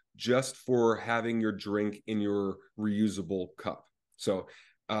 points just for having your drink in your reusable cup. So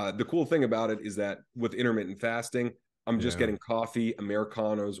the cool thing about it is that with intermittent fasting, I'm just Yeah. getting coffee,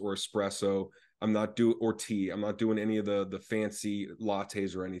 Americanos, or espresso. I'm not doing or tea. I'm not doing any of the fancy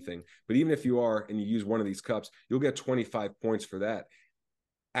lattes or anything. But even if you are and you use one of these cups, you'll get 25 points for that.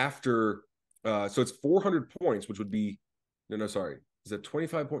 After so it's 400 points, which would be no, sorry. Is it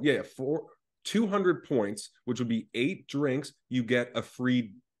 25 points? Yeah, 200 points, which would be 8 drinks, you get a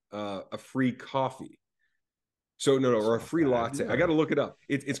free coffee. So no, It's or a not free bad. latte. I got Yeah. to look it up.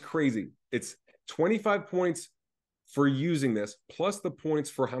 It's crazy. It's 25 points for using this, plus the points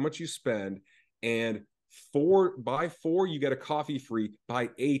for how much you spend. And buy 4, you get a coffee free. Buy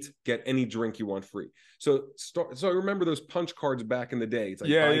 8, get any drink you want free. So I remember those punch cards back in the day. It's like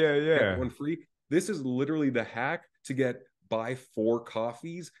Yeah. buy Yeah. get Yeah. one free. This is literally the hack to buy 4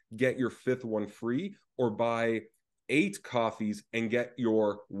 coffees, get your 5th one free, or buy 8 coffees and get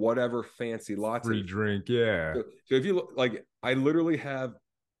your whatever fancy Free latte free. drink. Yeah. So if you look, like, I literally have,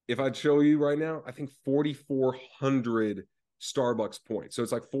 if I'd show you right now, I think 4,400 Starbucks points. So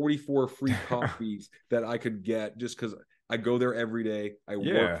it's like 44 free coffees that I could get just because I go there every day. I work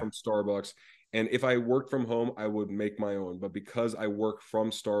Yeah. from Starbucks. And if I work from home, I would make my own. But because I work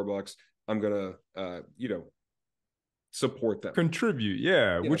from Starbucks, I'm going to, support them. Contribute.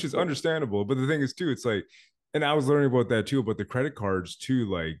 Yeah. Yeah, Which of is course. understandable. But the thing is, too, it's like, and I was learning about that too, about the credit cards too.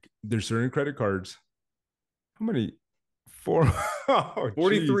 Like, there's certain credit cards. How many? Four. Oh,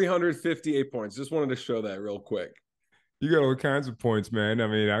 geez. 4,358 points. Just wanted to show that real quick. You got all kinds of points, man. I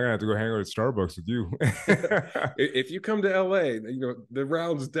mean, I'm gonna have to go hang out at Starbucks with you. If you come to LA, the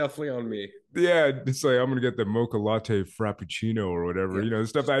round's definitely on me. Yeah, it's like I'm gonna get the mocha latte frappuccino or whatever. Yeah. You know, the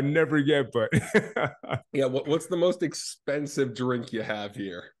stuff I never get, but Yeah. What's the most expensive drink you have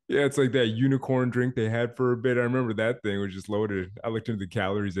here? Yeah, it's like that unicorn drink they had for a bit. I remember that thing was just loaded. I looked into the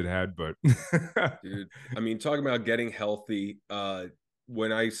calories it had, but Dude, I mean, talking about getting healthy,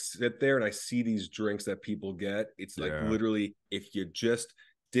 when I sit there and I see these drinks that people get, it's like yeah, literally if you just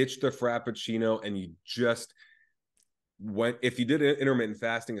ditch the frappuccino and you just went, if you did intermittent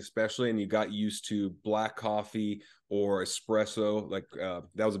fasting especially, and you got used to black coffee or espresso, like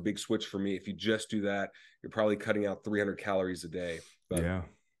that was a big switch for me. If you just do that, you're probably cutting out 300 calories a day. But yeah,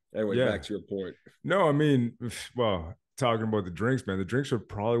 anyways, yeah. back to your point. No, I mean, well, talking about the drinks, man, the drinks are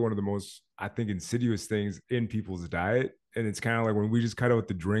probably one of the most, I think, insidious things in people's diet. And it's kind of like when we just cut out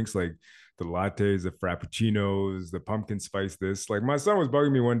the drinks, like the lattes, the frappuccinos, the pumpkin spice this. Like my son was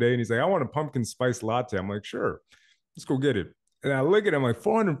bugging me one day and he's like, I want a pumpkin spice latte. I'm like, sure, let's go get it. And I look at him like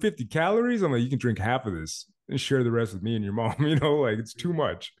 450 calories. I'm like, you can drink half of this and share the rest with me and your mom. Like it's too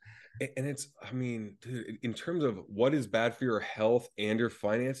much. And it's, I mean, dude, in terms of what is bad for your health and your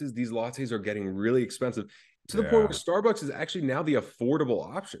finances, these lattes are getting really expensive to the point where Yeah. Starbucks is actually now the affordable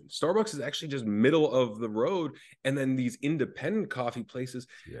option. Starbucks is actually just middle of the road. And then these independent coffee places,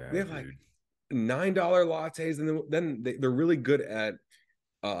 they Yeah, have like dude. $9 lattes. And then they're really good at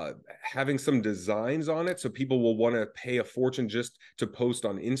having some designs on it. So people will want to pay a fortune just to post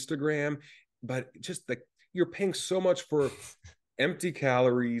on Instagram. But just like you're paying so much for empty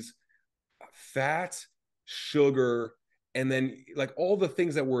calories, fat, sugar, and then like all the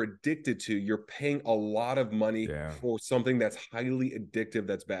things that we're addicted to, you're paying a lot of money Yeah. for something that's highly addictive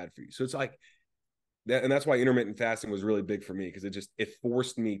that's bad for you. So it's like that, and that's why intermittent fasting was really big for me because it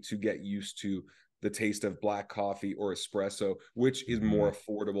forced me to get used to the taste of black coffee or espresso, which is Mhm. more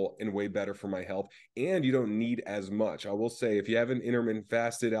affordable and way better for my health. And you don't need as much. I will say, if you haven't intermittent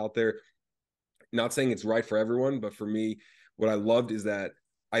fasted out there, not saying it's right for everyone, but for me, what I loved is that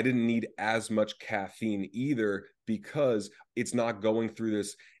I didn't need as much caffeine either because it's not going through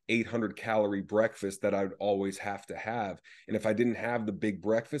this 800-calorie breakfast that I would always have to have. And if I didn't have the big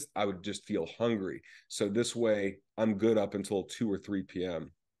breakfast, I would just feel hungry. So this way, I'm good up until 2 or 3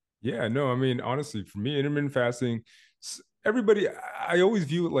 p.m. Yeah, no, I mean, honestly, for me, intermittent fasting, everybody, I always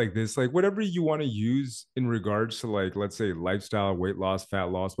view it like this, like whatever you want to use in regards to like, let's say lifestyle, weight loss,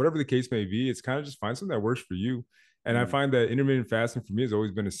 fat loss, whatever the case may be, it's kind of just find something that works for you. And I Mm, find that intermittent fasting for me has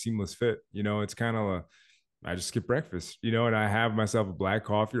always been a seamless fit. It's kind of a, I just skip breakfast, and I have myself a black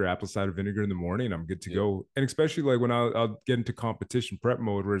coffee or apple cider vinegar in the morning and I'm good to yeah. go. And especially like when I'll get into competition prep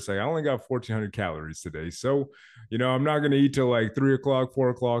mode where it's like, I only got 1,400 calories today. So, I'm not going to eat till like 3 o'clock, 4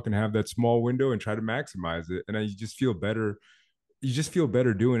 o'clock and have that small window and try to maximize it. And I just feel better. You just feel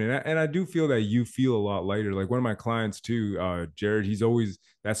better doing it. And I do feel that you feel a lot lighter. Like one of my clients too, Jared, he's always,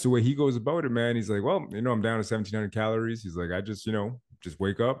 that's the way he goes about it, man. He's like, well, I'm down to 1,700 calories. He's like, I just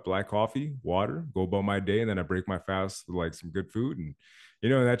wake up, black coffee, water, go about my day. And then I break my fast with like some good food. And,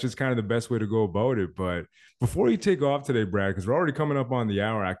 that's just kind of the best way to go about it. But before you take off today, Brad, because we're already coming up on the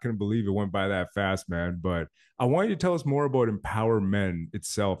hour, I couldn't believe it went by that fast, man. But I want you to tell us more about Empower Men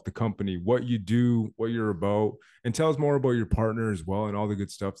itself, the company, what you do, what you're about, and tell us more about your partner as well and all the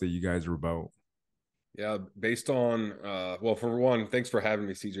good stuff that you guys are about. Yeah, based on well, for one, thanks for having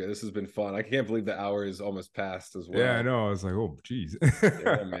me, CJ. This has been fun. I can't believe the hour is almost past as Yeah, I well. know. I was like, oh, geez.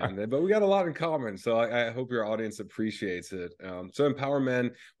 Yeah, man. But we got a lot in common. So I hope your audience appreciates it. So Empower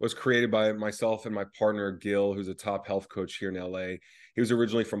Men was created by myself and my partner, Gil, who's a top health coach here in LA. He was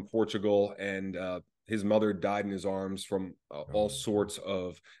originally from Portugal, and his mother died in his arms from all Oh, sorts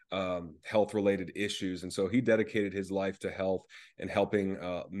of health related issues. And so he dedicated his life to health and helping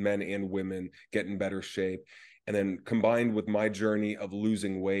men and women get in better shape. And then combined with my journey of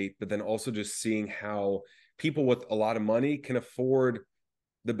losing weight, but then also just seeing how people with a lot of money can afford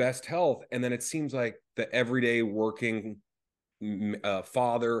the best health. And then it seems like the everyday working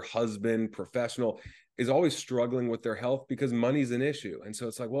father, husband, professional is always struggling with their health because money's an issue. And so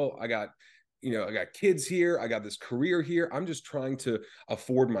it's like, well, I got kids here. I got this career here. I'm just trying to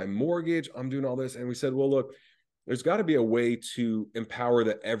afford my mortgage. I'm doing all this. And we said, well, look, there's got to be a way to empower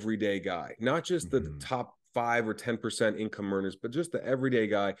the everyday guy, not just the mhm. top 5 or 10% income earners, but just the everyday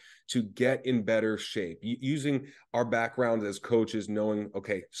guy to get in better shape using our background as coaches, knowing,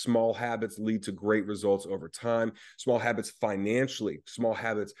 okay, small habits lead to great results over time, small habits financially, small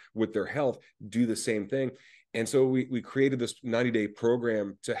habits with their health do the same thing. And so we created this 90-day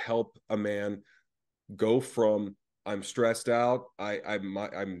program to help a man go from I'm stressed out.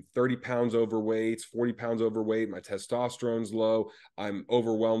 I'm 30 pounds overweight, 40 pounds overweight. My testosterone's low. I'm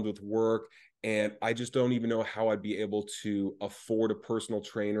overwhelmed with work. And I just don't even know how I'd be able to afford a personal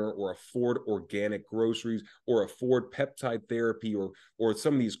trainer or afford organic groceries or afford peptide therapy or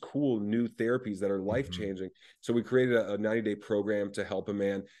some of these cool new therapies that are life changing. So we created a 90-day program to help a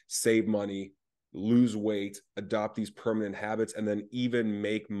man save money, lose weight, adopt these permanent habits, and then even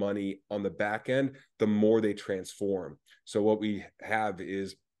make money on the back end the more they transform. So what we have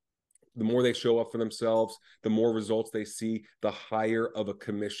is the more they show up for themselves, the more results they see, the higher of a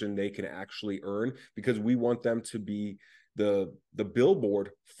commission they can actually earn, because we want them to be the billboard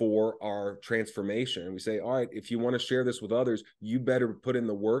for our transformation. And we say, all right, if you want to share this with others, you better put in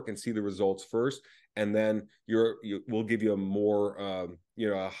the work and see the results first, and then we'll give you a more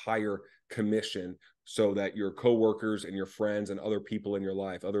a higher commission, so that your coworkers and your friends and other people in your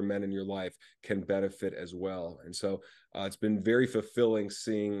life, other men in your life, can benefit as well. And so it's been very fulfilling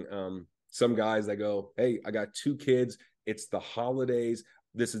seeing some guys that go, hey, I got 2 kids. It's the holidays.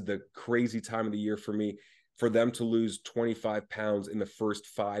 This is the crazy time of the year for me. For them to lose 25 pounds in the first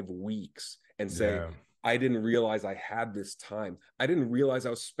 5 weeks and say, Yeah. I didn't realize I had this time. I didn't realize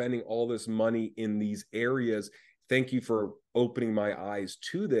I was spending all this money in these areas. Thank you for opening my eyes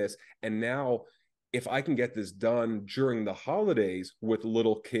to this. And now, if I can get this done during the holidays with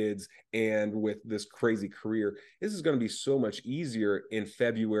little kids and with this crazy career, this is going to be so much easier in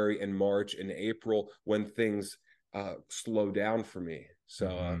February and March and April when things slow down for me.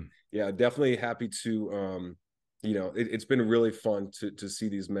 So yeah, definitely happy to it's been really fun to see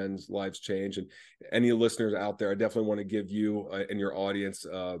these men's lives change. And any listeners out there, I definitely want to give you and your audience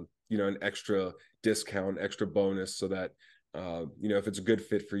an extra discount, extra bonus, so that if it's a good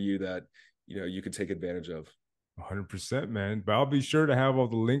fit for you, that you can take advantage of. 100%, man. But I'll be sure to have all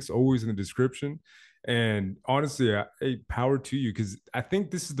the links always in the description. And honestly, hey, power to you, because I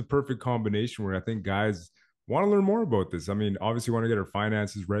think this is the perfect combination where I think guys want to learn more about this. I mean, obviously, we want to get our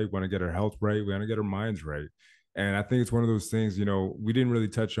finances right, want to get our health right, we want to get our minds right. And I think it's one of those things, we didn't really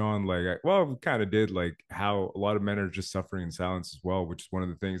touch on, like, well, we kind of did, like how a lot of men are just suffering in silence as well, which is one of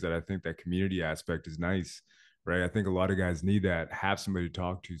the things that I think that community aspect is nice, right? I think a lot of guys need that, have somebody to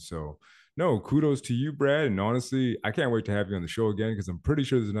talk to. So, no, kudos to you, Brad. And honestly, I can't wait to have you on the show again, because I'm pretty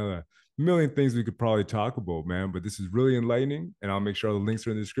sure there's another million things we could probably talk about, man. But this is really enlightening, and I'll make sure all the links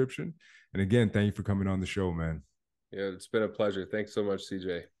are in the description. And again, thank you for coming on the show, man. Yeah, it's been a pleasure. Thanks so much,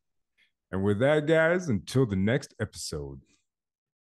 CJ. And with that, guys, until the next episode.